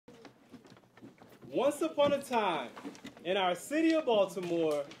Once upon a time, in our city of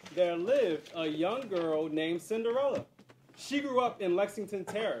Baltimore, there lived a young girl named Cinderella. She grew up in Lexington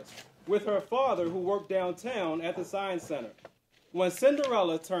Terrace with her father who worked downtown at the Science Center. When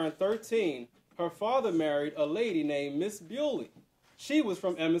Cinderella turned 13, her father married a lady named Miss Bewley. She was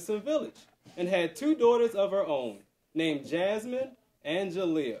from Emerson Village and had two daughters of her own, named Jasmine and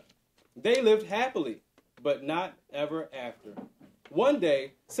Jalea. They lived happily, but not ever after. One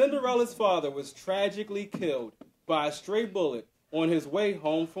day, Cinderella's father was tragically killed by a stray bullet on his way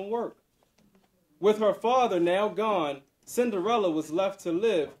home from work. With her father now gone, Cinderella was left to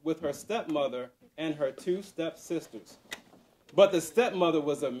live with her stepmother and her two stepsisters. But the stepmother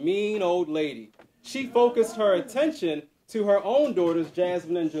was a mean old lady. She focused her attention to her own daughters,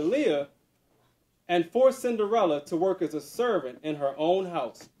 Jasmine and Jalea, and forced Cinderella to work as a servant in her own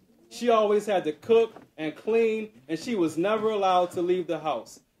house. She always had to cook and clean, and she was never allowed to leave the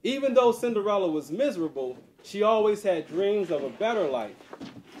house. Even though Cinderella was miserable, she always had dreams of a better life.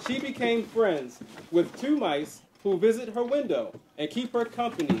 She became friends with two mice who visit her window and keep her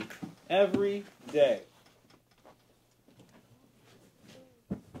company every day.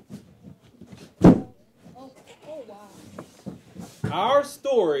 Our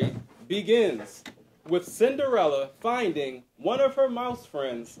story begins with Cinderella finding one of her mouse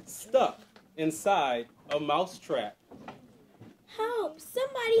friends stuck inside a mouse trap. Help!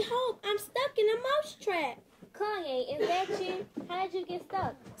 Somebody help! I'm stuck in a mouse trap. Kanye, is that you? How did you get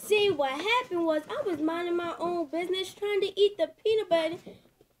stuck? See, what happened was I was minding my own business trying to eat the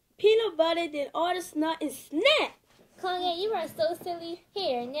peanut butter, then all the snot and snap. Kanye, you are so silly.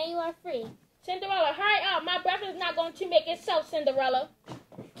 Here, now you are free. Cinderella, hurry up. My breakfast is not going to make itself, Cinderella.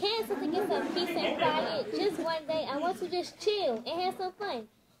 Can't sit to get some peace and quiet. Just one day, I want to just chill and have some fun.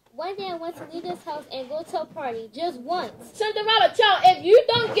 One day, I want to leave this house and go to a party. Just once. Cinderella, child, if you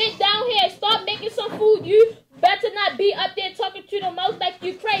don't get down here and start making some food, you better not be up there talking to the mouse like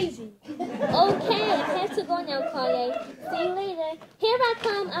you crazy. Okay, I have to go now, Kanye. See you later. Here I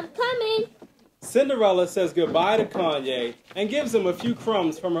come. I'm coming. Cinderella says goodbye to Kanye and gives him a few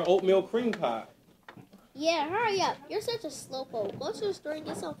crumbs from her oatmeal cream pie. Yeah, hurry up. You're such a slowpoke. Go to the store and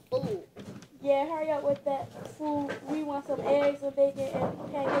get some food. Yeah, hurry up with that food. We want some eggs and bacon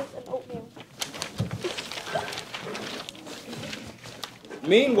and pancakes and oatmeal.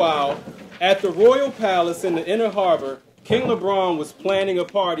 Meanwhile, at the royal palace in the inner harbor, King LeBron was planning a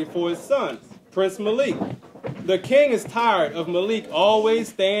party for his son, Prince Malik. The king is tired of Malik always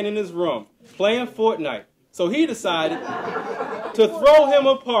staying in his room, playing Fortnite, so he decided to throw him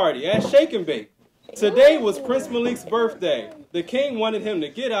a party at Shake and Bake. Today was Prince Malik's birthday. The king wanted him to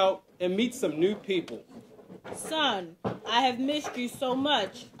get out and meet some new people. Son, I have missed you so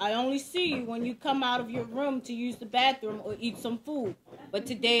much. I only see you when you come out of your room to use the bathroom or eat some food. But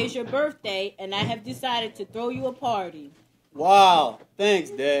today is your birthday, and I have decided to throw you a party. Wow,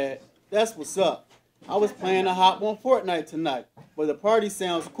 thanks, Dad. That's what's up. I was playing a hop on Fortnite tonight, but the party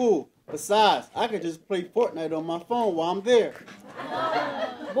sounds cool. Besides, I could just play Fortnite on my phone while I'm there.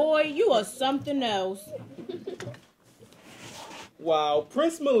 Boy, you are something else. While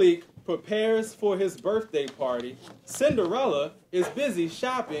Prince Malik prepares for his birthday party, Cinderella is busy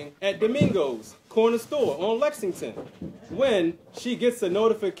shopping at Domingo's corner store on Lexington when she gets a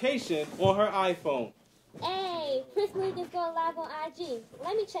notification on her iPhone. Hey, Prince Malik is going live on IG.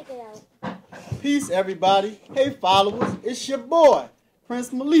 Let me check it out. Peace, everybody. Hey, followers. It's your boy,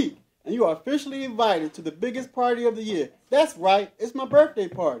 Prince Malik, and you are officially invited to the biggest party of the year. That's right. It's my birthday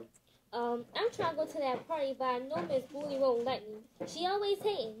party. I'm trying to go to that party, but I know Miss Booty won't let me. She always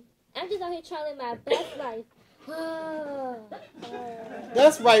hating. I'm just out here trying to live my best life.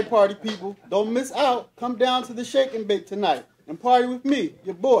 That's right, party people. Don't miss out. Come down to the Shake and Bake tonight and party with me,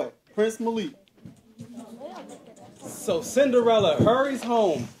 your boy, Prince Malik. So Cinderella hurries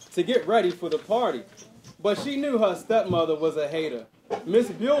home to get ready for the party. But she knew her stepmother was a hater. Miss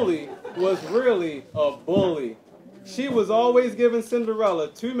Bewley was really a bully. She was always giving Cinderella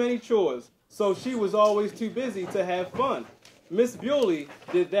too many chores, so she was always too busy to have fun. Miss Bewley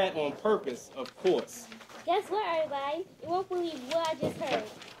did that on purpose, of course. Guess what, everybody? You won't believe what I just heard.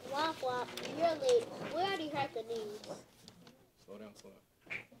 Womp womp. You're late. We already heard the news. Slow down, slow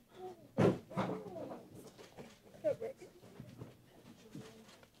down.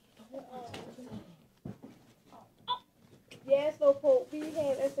 Yeah, so Pope, we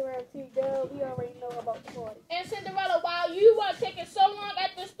have Instagram too, duh. We already know about the party. And Cinderella, while you were taking so long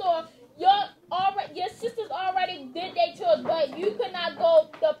at the store, your sisters already did their chores, but you could not go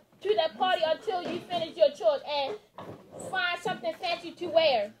to that party until you finish your chores and find something fancy to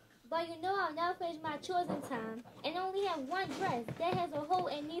wear. But you know I'll never finish my chores in time. And I only have one dress that has a hole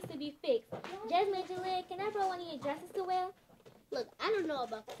and needs to be fixed. Jasmine and dresses to wear? Look, I don't know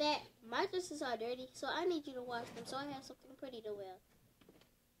about that. My dresses are dirty, so I need you to wash them so I have something pretty to wear.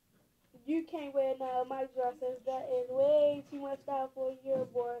 You can't wear none of my dresses. That is way too much style for your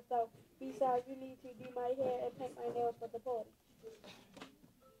boy. So, besides, you need to do my hair and paint my nails for the party.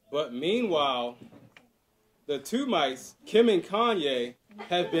 But meanwhile, the two mice, Kim and Kanye,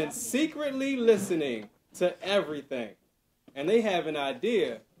 have been secretly listening to everything. And they have an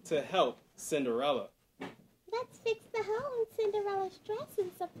idea to help Cinderella. Let's fix the hole in Cinderella's dress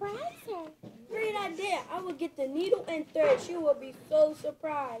and surprise her. Great idea. I will get the needle and thread. She will be so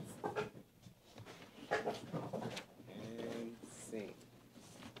surprised. And sing.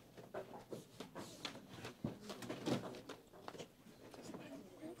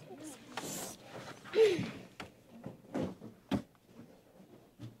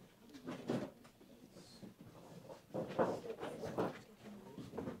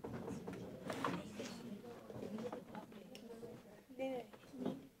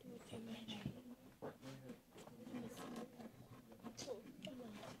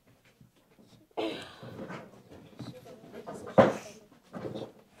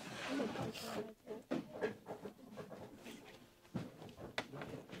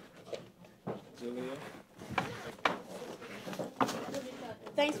 Julia?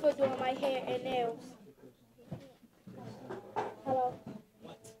 Thanks for doing my hair and nails. Hello.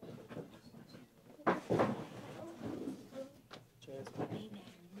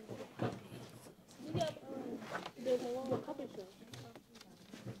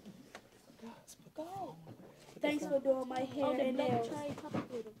 Thanks for doing my hair and nails.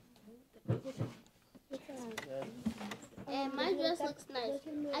 And my dress looks nice.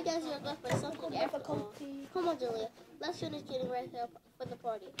 I guess you're looking for something after all. Come on, Julia. Let's finish getting right here for the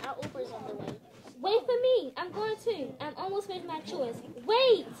party. Our Uber's on the way. Wait for me. I'm going too. I'm almost finished my chores.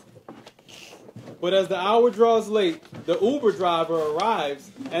 Wait! But as the hour draws late, the Uber driver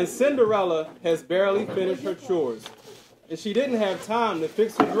arrives, and Cinderella has barely finished her chores. And she didn't have time to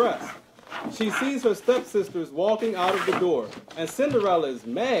fix her dress. She sees her stepsisters walking out of the door, and Cinderella is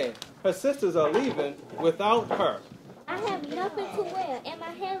mad. Her sisters are leaving without her. I have nothing to wear, and my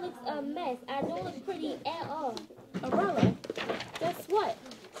hair looks a mess. I don't look pretty at all. Arella, guess what?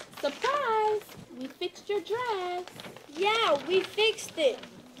 Surprise! We fixed your dress. Yeah, we fixed it.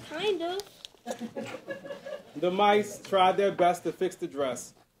 Kind of. The mice tried their best to fix the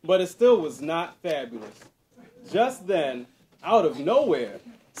dress, but it still was not fabulous. Just then, out of nowhere,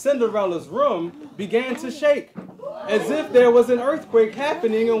 Cinderella's room began to shake, as if there was an earthquake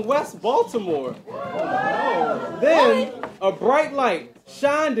happening in West Baltimore. Then, a bright light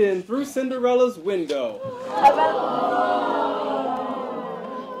shined in through Cinderella's window.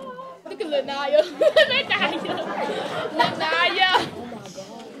 Look at Lanaya. Lanaya.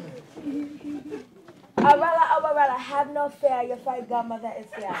 Arella, have no fear. Your fairy godmother is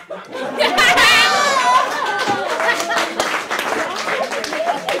here.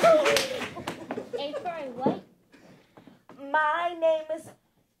 A fairy what? My name is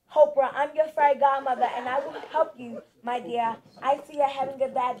Hopra. I'm your fairy godmother, and I will help you, my dear. I see you're having a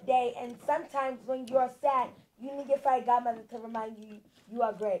bad day, and sometimes when you're sad, you need your fairy godmother to remind you you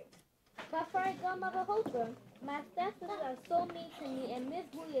are great. My fairy godmother Hopper. My stepsisters are so mean to me, and Miss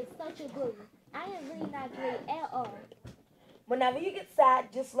Booty is such a good one. I am really not great at all. Whenever you get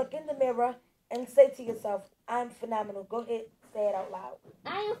sad, just look in the mirror and say to yourself, I'm phenomenal. Go ahead, say it out loud.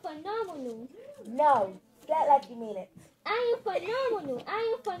 I am phenomenal. No, say it like you mean it. I am phenomenal.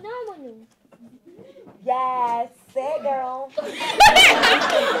 I am phenomenal. Yes, say it, girl.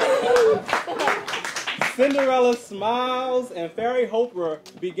 Cinderella smiles, and Fairy Hopper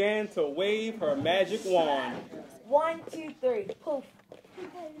began to wave her magic wand. 1, 2, 3, poof.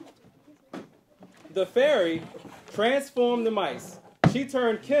 The fairy transformed the mice. She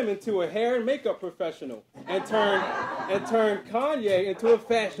turned Kim into a hair and makeup professional, and turned Kanye into a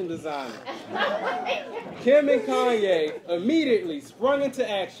fashion designer. Kim and Kanye immediately sprung into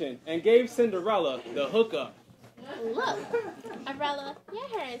action and gave Cinderella the hookup. Look, Arella, your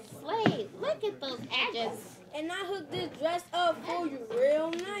hair is slayed. Look at those edges. And I hooked this dress up for you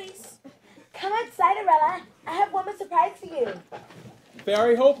real nice. Come on, Cinderella. I have one more surprise for you.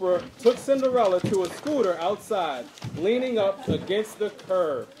 Fairy Hopper took Cinderella to a scooter outside, leaning up against the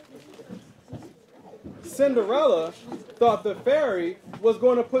curb. Cinderella thought the fairy was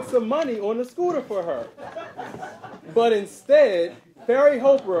going to put some money on the scooter for her. But instead, Fairy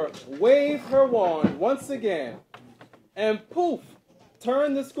Hopper waved her wand once again, and poof,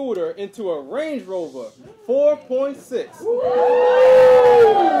 turned the scooter into a Range Rover 4.6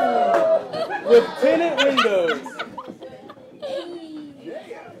 with tinted windows.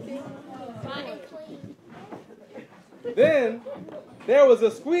 Then there was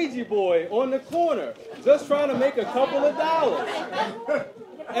a squeegee boy on the corner just trying to make a couple of dollars.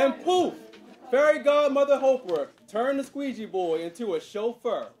 And poof, fairy godmother Hopra turned the squeegee boy into a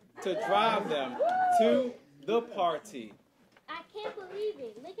chauffeur to drive them to the party. I can't believe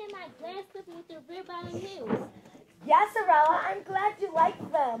it. Look at my glass slipper with the red bottom heels. Yes, Cinderella, I'm glad you like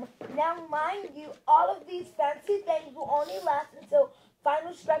them. Now, mind you, all of these fancy things will only last until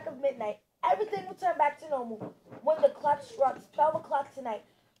final strike of midnight. Everything will turn back to normal when the clock strikes 12 o'clock tonight.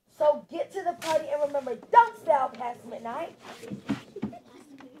 So get to the party and remember, don't stay out past midnight.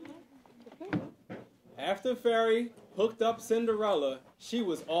 After Fairy hooked up Cinderella, she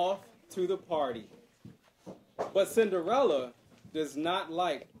was off to the party. But Cinderella does not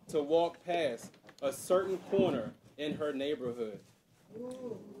like to walk past a certain corner in her neighborhood.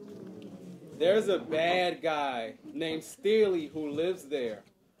 There's a bad guy named Steely who lives there.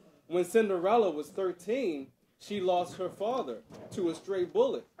 When Cinderella was 13, she lost her father to a stray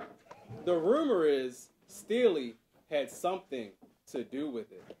bullet. The rumor is Steely had something to do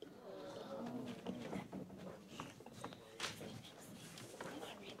with it.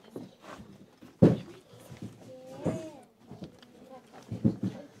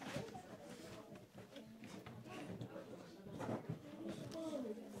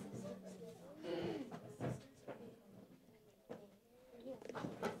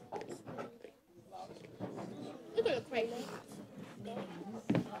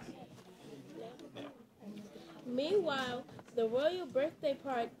 Meanwhile, the royal birthday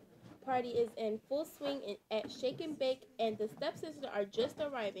party is in full swing at Shake and Bake, and the stepsisters are just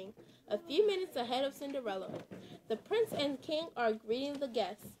arriving, a few minutes ahead of Cinderella. The prince and king are greeting the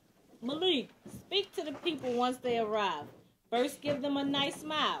guests. Malik, speak to the people once they arrive. First, give them a nice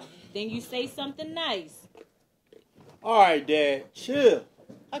smile. Then you say something nice. All right, Dad, chill.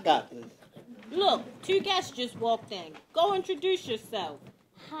 I got this. Look, 2 guests just walked in. Go introduce yourself.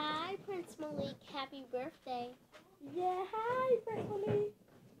 Hi, Prince Malik. Happy birthday. Yeah, hi, Prince Malik.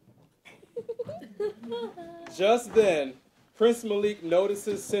 Just then, Prince Malik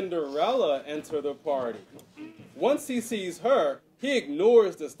notices Cinderella enter the party. Once he sees her, he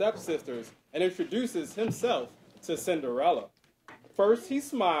ignores the stepsisters and introduces himself to Cinderella. First, he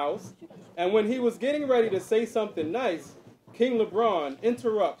smiles, and when he was getting ready to say something nice, King LeBron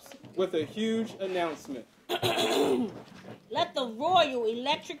interrupts with a huge announcement. Let the royal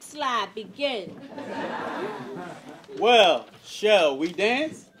electric slide begin. Well, shall we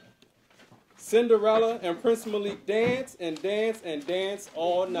dance? Cinderella and Prince Malik dance and dance and dance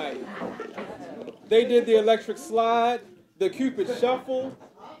all night. They did the electric slide, the Cupid shuffle,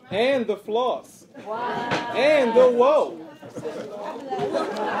 and the floss. Wow. And the whoa.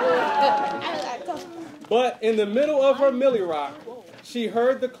 But in the middle of her Millie Rock, she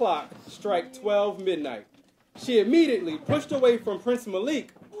heard the clock strike 12 midnight. She immediately pushed away from Prince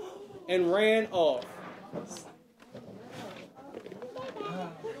Malik and ran off.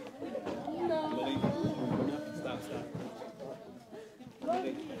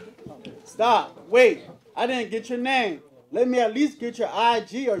 Stop. Wait. I didn't get your name. Let me at least get your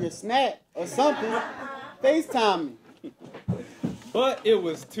IG or your Snap or something. FaceTime me. But it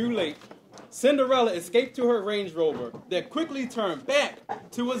was too late. Cinderella escaped to her Range Rover that quickly turned back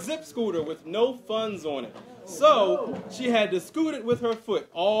to a zip scooter with no funds on it. So she had to scoot it with her foot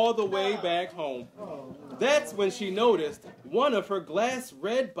all the way back home. That's when she noticed one of her glass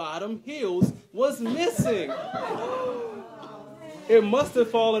red bottom heels was missing. It must have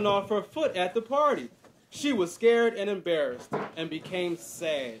fallen off her foot at the party. She was scared and embarrassed and became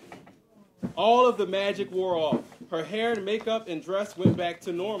sad. All of the magic wore off. Her hair and makeup and dress went back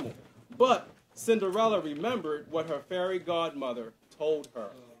to normal. But Cinderella remembered what her fairy godmother told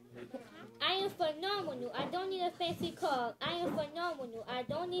her. I am phenomenal. I don't need a fancy car. I am phenomenal. I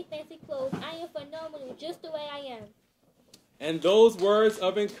don't need fancy clothes. I am phenomenal just the way I am. And those words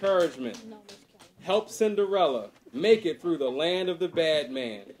of encouragement helped Cinderella make it through the land of the bad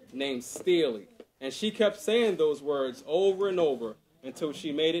man named Steely. And she kept saying those words over and over until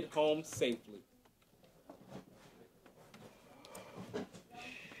she made it home safely.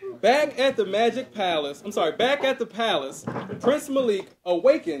 Back at the palace, Prince Malik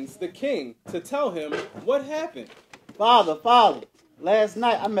awakens the king to tell him what happened. Father, last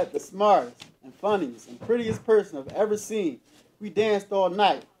night I met the smartest and funniest and prettiest person I've ever seen. We danced all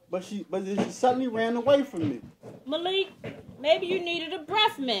night, but she suddenly ran away from me. Malik, maybe you needed a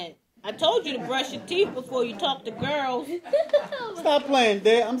breath mint. I told you to brush your teeth before you talk to girls. Stop playing,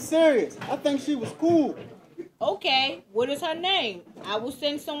 Dad. I'm serious. I think she was cool. Okay, what is her name? I will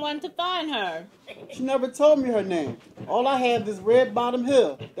send someone to find her. She never told me her name. All I have is red bottom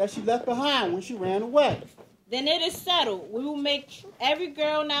heel that she left behind when she ran away. Then it is settled. We will make every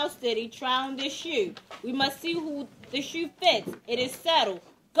girl in our city try on this shoe. We must see who the shoe fits. It is settled.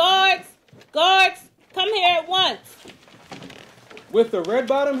 Guards! Guards! Come here at once. With the red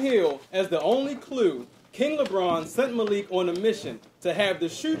bottom heel as the only clue, King LeBron sent Malik on a mission to have the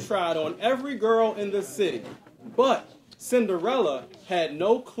shoe tried on every girl in the city. But Cinderella had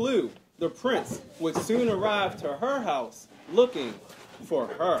no clue the prince would soon arrive to her house looking for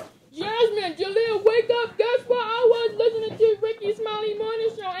her. Jasmine, Jaleel, wake up. Guess what? I was listening to Ricky's Smiley Morning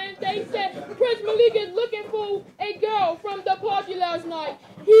Show, and they said Prince Malik is looking for a girl from the party last night.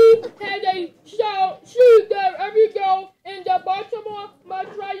 He had a shoe that every girl in the Baltimore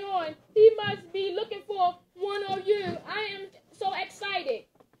must try on. He must be looking for one of you. I am so excited.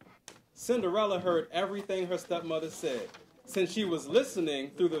 Cinderella heard everything her stepmother said, since she was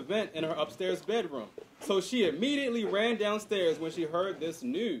listening through the vent in her upstairs bedroom. So she immediately ran downstairs when she heard this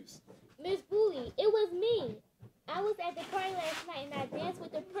news. Miss Bully, it was me. I was at the party last night and I danced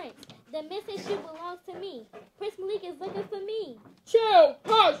with the prince. The missing shoe belongs to me. Prince Malik is looking for me. Chill,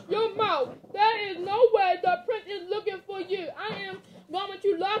 hush your mouth. There is no way the prince is looking for you. I am going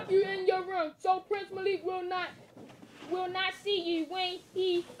to lock you in your room so Prince Malik will not see you when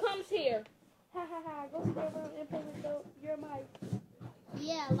he comes here. Ha ha ha, go to your room and play with your mic.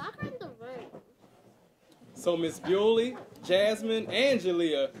 Yeah, lock her in the room. So Miss Bewley, Jasmine, and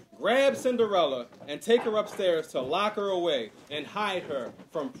Jalea grab Cinderella and take her upstairs to lock her away and hide her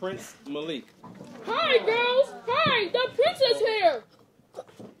from Prince Malik. Hi, girls. Hi, the prince is here.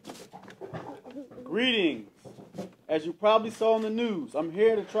 Greetings. As you probably saw in the news, I'm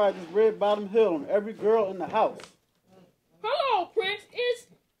here to try this red bottom hill on every girl in the house. Hello, Prince.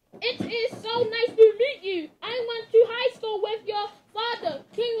 It is so nice to meet you. I went to high school with your father,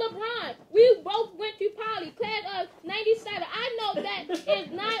 King LeBron. We both went to Poly, class of 97. I know that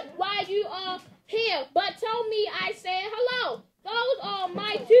is not why you are here, but tell me I said hello. Those are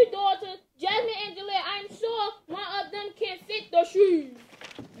my two daughters, Jasmine and Jalea. I'm sure one of them can fit the shoes.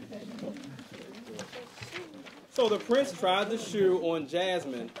 So the prince tried the shoe on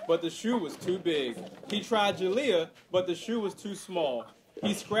Jasmine, but the shoe was too big. He tried Jalea, but the shoe was too small.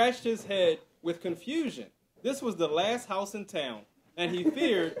 He scratched his head with confusion. This was the last house in town, and he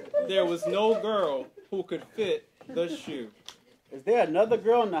feared there was no girl who could fit the shoe. Is there another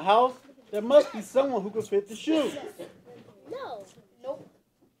girl in the house? There must be someone who could fit the shoe. No. Nope.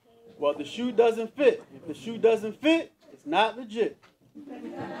 Well, the shoe doesn't fit. If the shoe doesn't fit, it's not legit.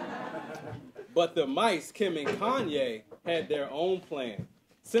 But the mice, Kim and Kanye, had their own plan.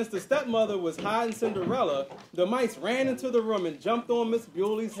 Since the stepmother was hiding Cinderella, the mice ran into the room and jumped on Miss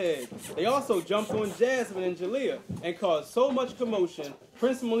Bewley's head. They also jumped on Jasmine and Jalea and caused so much commotion,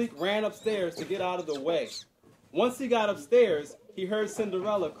 Prince Malik ran upstairs to get out of the way. Once he got upstairs, he heard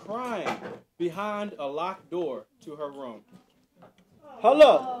Cinderella crying behind a locked door to her room.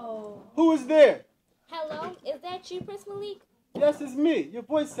 Hello. Who is there? Hello, is that you, Prince Malik? Yes, it's me. Your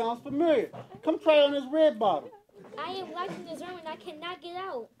voice sounds familiar. Come try on this red bottom. I am locked in this room and I cannot get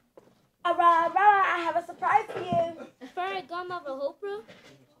out. Alright, I have a surprise for you. Fairy Godmother Hopra?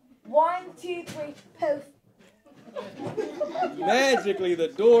 1, 2, 3, poof. Magically, the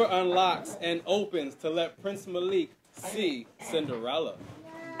door unlocks and opens to let Prince Malik see Cinderella.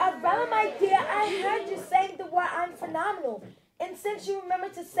 Arella, my dear, I heard you saying the word I'm phenomenal. And since you remember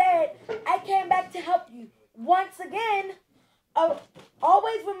to say it, I came back to help you. Once again,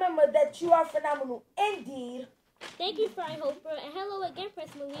 always remember that you are phenomenal indeed. Thank you, Fairy Hopra, and hello again,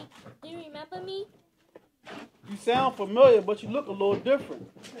 Prince Malik. Do you remember me? You sound familiar, but you look a little different.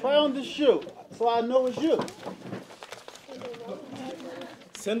 Try on this shoe so I know it's you.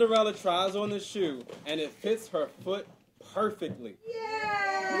 Cinderella tries on the shoe, and it fits her foot perfectly.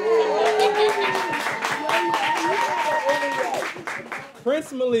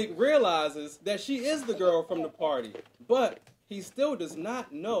 Prince Malik realizes that she is the girl from the party, but he still does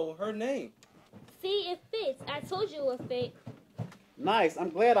not know her name. See, it fits. I told you it would fit. Nice. I'm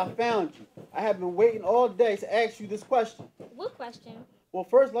glad I found you. I have been waiting all day to ask you this question. What question? Well,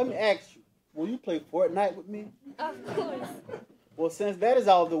 first, let me ask you. Will you play Fortnite with me? Of course. Well, since that is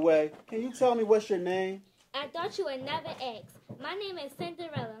out of the way, can you tell me what's your name? I thought you would never ask. My name is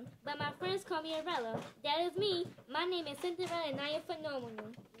Cinderella, but my friends call me Arella. That is me. My name is Cinderella, and I am phenomenal.